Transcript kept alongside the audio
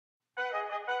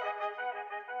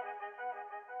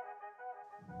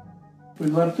We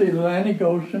left the Atlantic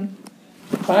Ocean,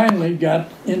 finally got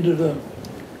into the,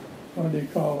 what do you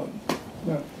call it,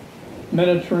 the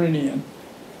Mediterranean.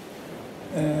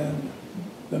 And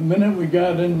the minute we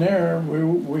got in there,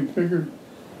 we figured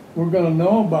we're going to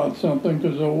know about something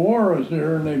because the war is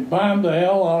here and they bombed the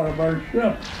hell out of our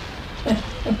ship.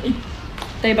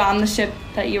 They bombed the ship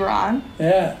that you were on?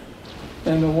 Yeah.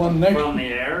 And the one next... From the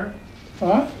air?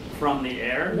 Huh? From the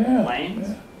air? Yeah.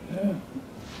 Planes? Yeah.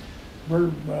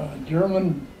 We're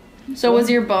German... So was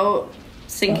your boat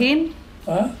sinking?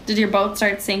 Huh? Did your boat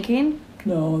start sinking?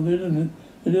 No, they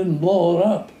didn't blow it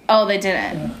up. Oh, they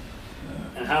didn't? Yeah.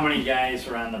 And how many guys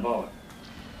were on the boat?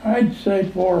 I'd say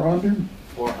 400.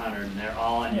 400, and they're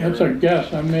all in your... That's a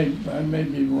guess. I may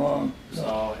be wrong.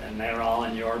 So, and they're all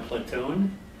in your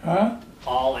platoon? Huh?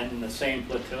 All in the same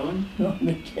platoon? No,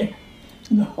 they can't.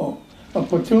 No. A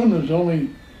platoon is only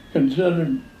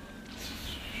considered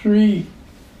 3,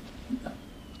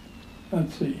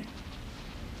 let's see,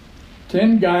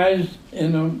 10 guys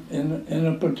in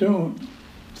a platoon.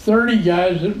 30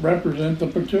 guys that represent the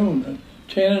platoon.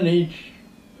 10 in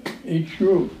each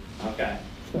group. Okay.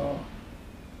 So,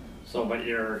 but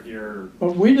you're...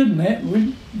 But we didn't have,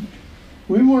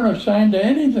 we weren't assigned to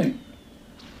anything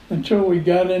until we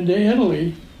got into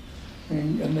Italy,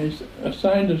 and they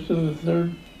assigned us to the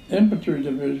 3rd Infantry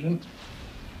Division,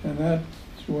 and that's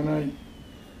when I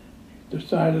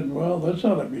decided, well, this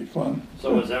ought to be fun.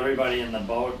 So was everybody in the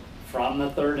boat from the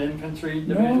 3rd Infantry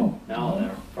Division? No,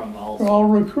 they're from all... We're all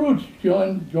recruits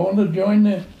going to join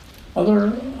the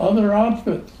other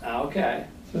outfits. Okay.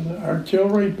 So the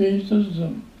artillery pieces,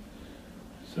 and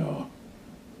so...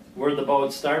 Where'd the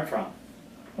boat start from?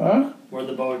 Huh? Where'd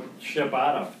the boat ship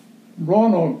out of?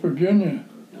 Roanoke, Virginia.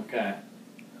 Okay.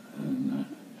 And,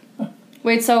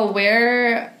 Wait, so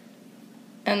where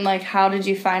and like how did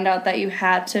you find out that you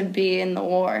had to be in the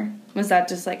war? Was that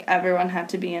just like everyone had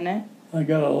to be in it? I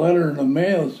got a letter in the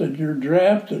mail that said, you're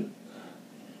drafted.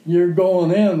 You're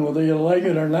going in whether you like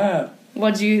it or not.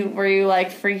 Were you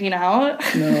like freaking out?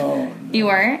 No. You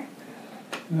weren't?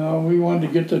 No, we wanted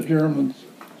to get the Germans.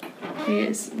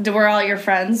 Jeez. Were all your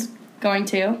friends going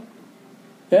too?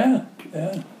 Yeah.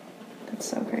 That's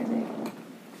so crazy.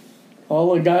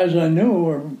 All the guys I knew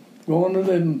were going to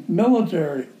the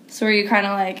military. So were you kind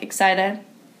of like excited?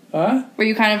 Huh? Were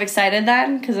you kind of excited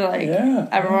then? Because like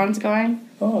everyone's going?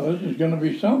 Oh, this is going to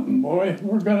be something, boy.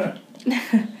 We're going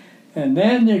to... And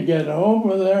then you get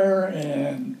over there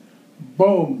and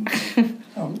boom.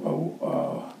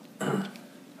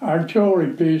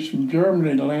 Artillery piece from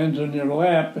Germany lands in your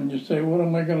lap and you say, what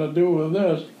am I going to do with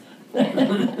this?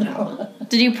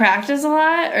 Did you practice a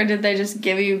lot, or did they just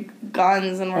give you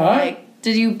guns and were like,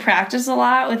 did you practice a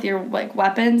lot with your like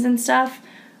weapons and stuff?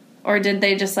 Or did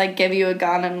they just like give you a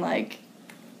gun and like...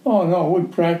 Oh no, we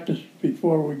practiced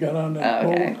before we got on that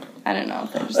boat. Okay. I don't know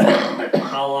if they just...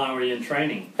 How long were you in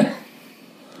training?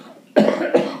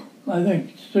 I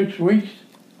think 6 weeks.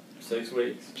 6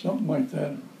 weeks. Something like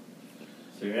that.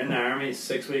 So you're in the Army,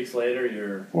 6 weeks later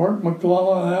you're... Fort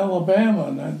McClellan, Alabama,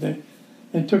 and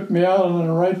they took me out on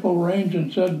the rifle range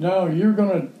and said, "No, you're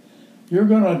gonna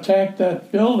attack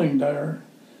that building there,"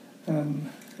 and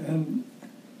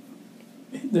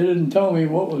they didn't tell me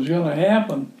what was going to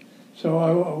happen. So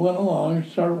I went along and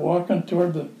started walking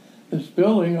toward this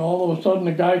building. All of a sudden,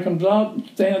 the guy comes out and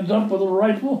stands up with a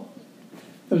rifle.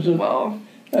 It was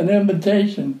an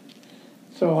invitation.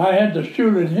 So I had to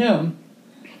shoot at him,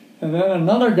 and then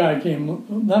another guy came,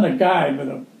 not a guy, but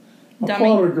a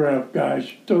photograph guy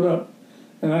stood up.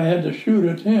 And I had to shoot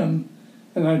at him,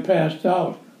 and I passed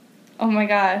out. Oh my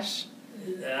gosh.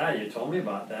 Yeah, you told me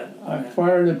about that. I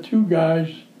fired at 2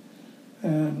 guys,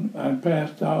 and I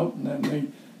passed out.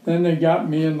 And then they got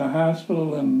me in the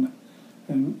hospital in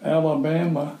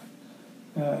Alabama,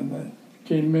 and they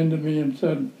came into me and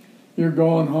said, "You're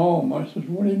going home." I said,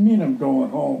 "What do you mean I'm going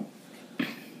home?"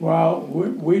 "Well,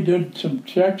 we did some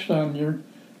checks on your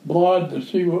blood to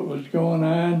see what was going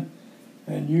on.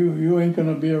 And you ain't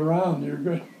gonna be around.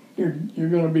 You're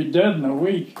gonna be dead in a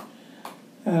week."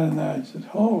 And I said,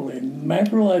 "Holy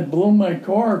mackerel! I blew my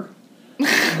cork.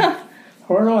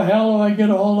 Where the hell do I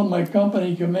get a hold of my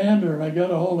company commander?" And I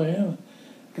got a hold of him,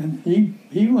 and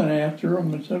he went after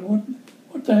him and said,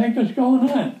 "What the heck is going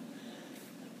on?"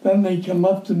 Then they come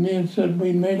up to me and said,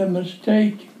 "We made a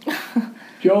mistake.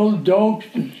 Joe Dokes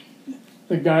is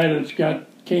the guy that's got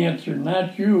cancer,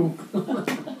 not you."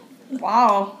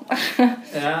 Wow.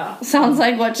 Yeah. Sounds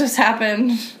like what just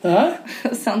happened. Huh?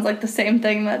 Sounds like the same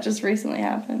thing that just recently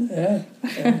happened.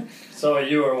 Yeah. So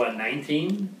you were, what,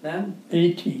 19 then?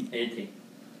 18. 18.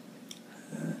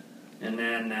 And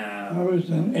then... I was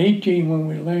in 18 when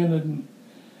we landed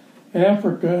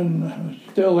Africa, and I was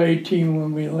still 18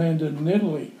 when we landed in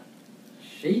Italy.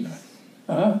 Jeez.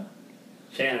 Huh?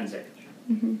 Shannon's age.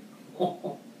 Mm-hmm.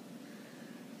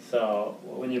 So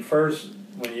when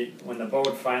the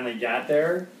boat finally got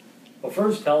there, well,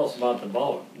 first tell us about the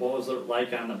boat. What was it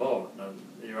like on the boat?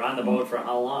 You were on the boat for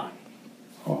how long?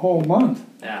 A whole month.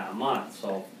 Yeah, a month.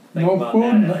 So think No about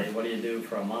food, that. Ellie. What do you do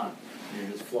for a month?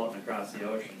 You're just floating across the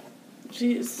ocean.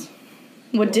 Jeez.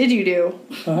 What did you do?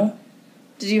 Huh?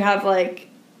 Did you have like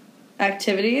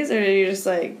activities, or did you just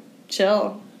like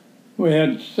chill? We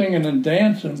had singing and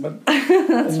dancing, but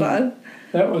That's fun.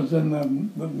 that was in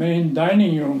the main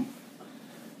dining room.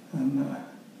 And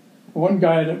one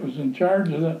guy that was in charge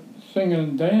of that singing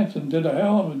and dancing did a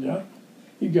hell of a job.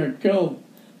 He got killed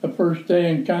the first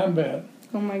day in combat.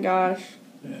 Oh my gosh.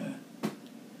 Yeah.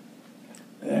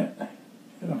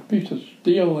 A piece of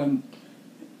steel and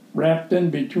wrapped in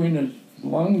between his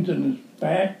lungs and his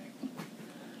back.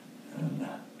 And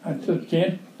I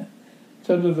said,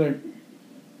 said to the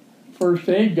first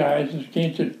aid guys,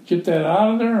 can't you get that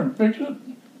out of there and fix it?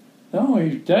 No,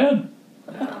 he's dead.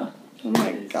 Oh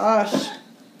my gosh.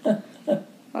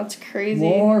 That's crazy.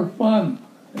 More fun.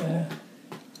 Yeah.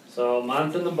 So a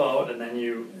month in the boat, and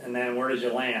then where did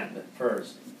you land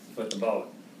first with the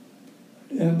boat?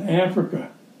 In Africa.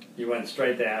 You went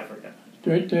straight to Africa.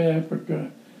 Straight to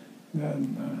Africa.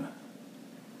 And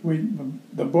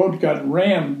the boat got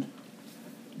rammed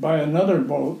by another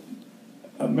boat,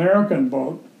 American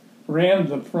boat, rammed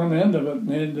the front end of it,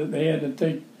 and they had to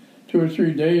take 2 or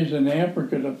 3 days in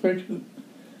Africa to fix it.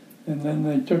 And then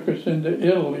they took us into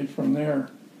Italy from there.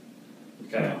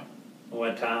 Okay.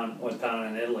 What town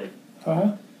in Italy?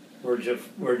 Huh? Where'd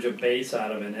you base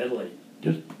out of in Italy?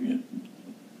 Just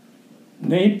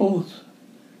Naples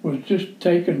was just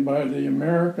taken by the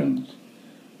Americans,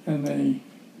 and the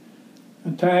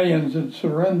Italians had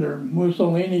surrendered.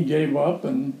 Mussolini gave up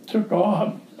and took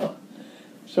off.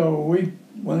 So we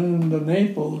went into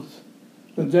Naples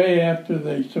the day after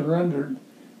they surrendered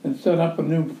and set up a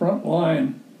new front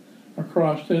line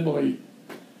across Italy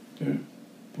to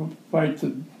fight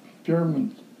the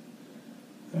Germans.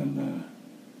 And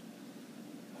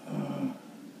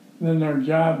then our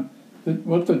job,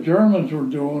 what the Germans were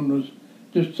doing was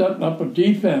just setting up a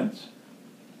defense.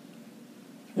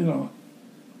 You know,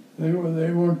 they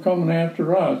weren't coming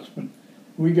after us, but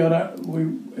we got out.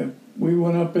 If we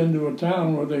went up into a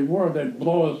town where they were, they'd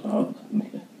blow us up.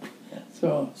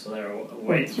 So they were for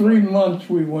waiting. 3 months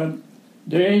we went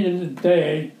day to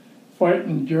day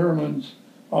fighting Germans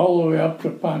all the way up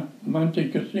to Monte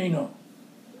Cassino,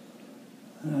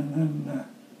 and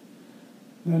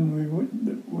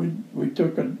then we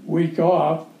took a week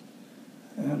off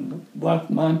and left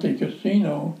Monte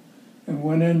Cassino and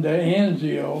went into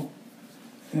Anzio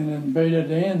and invaded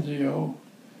Anzio,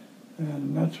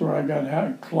 and that's where I got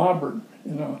clobbered,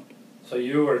 you know. So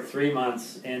you were 3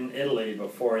 months in Italy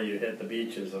before you hit the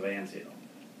beaches of Anzio.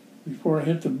 Before I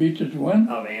hit the beaches when?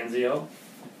 Of Anzio?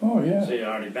 Oh, yeah. So you'd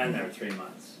already been there 3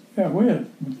 months. Yeah, we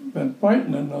had been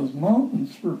fighting in those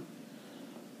mountains for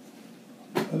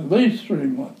at least 3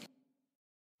 months.